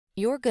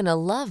You're gonna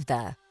love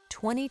the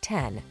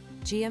 2010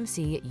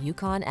 GMC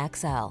Yukon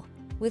XL.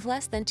 With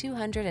less than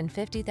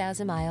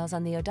 250,000 miles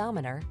on the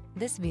odometer,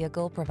 this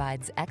vehicle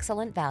provides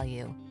excellent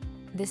value.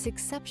 This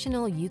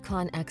exceptional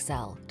Yukon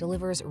XL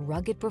delivers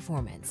rugged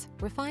performance,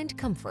 refined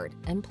comfort,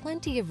 and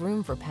plenty of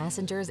room for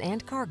passengers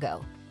and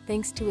cargo,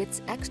 thanks to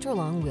its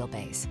extra-long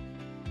wheelbase.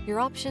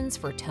 Your options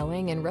for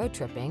towing and road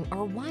tripping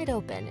are wide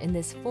open in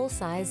this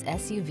full-size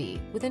SUV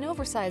with an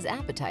oversized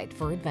appetite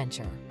for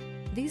adventure.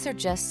 These are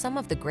just some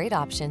of the great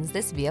options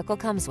this vehicle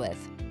comes with: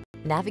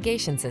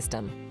 navigation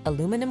system,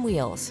 aluminum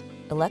wheels,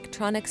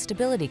 electronic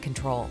stability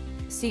control,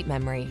 seat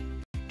memory,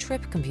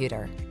 trip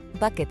computer,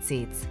 bucket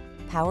seats,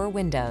 power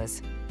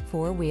windows,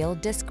 four-wheel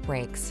disc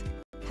brakes,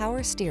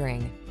 power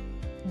steering.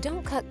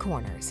 Don't cut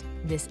corners.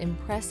 This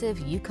impressive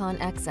Yukon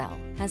XL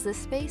has the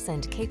space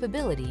and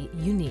capability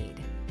you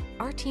need.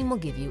 Our team will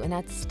give you an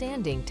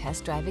outstanding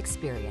test drive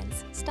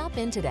experience. Stop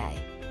in today.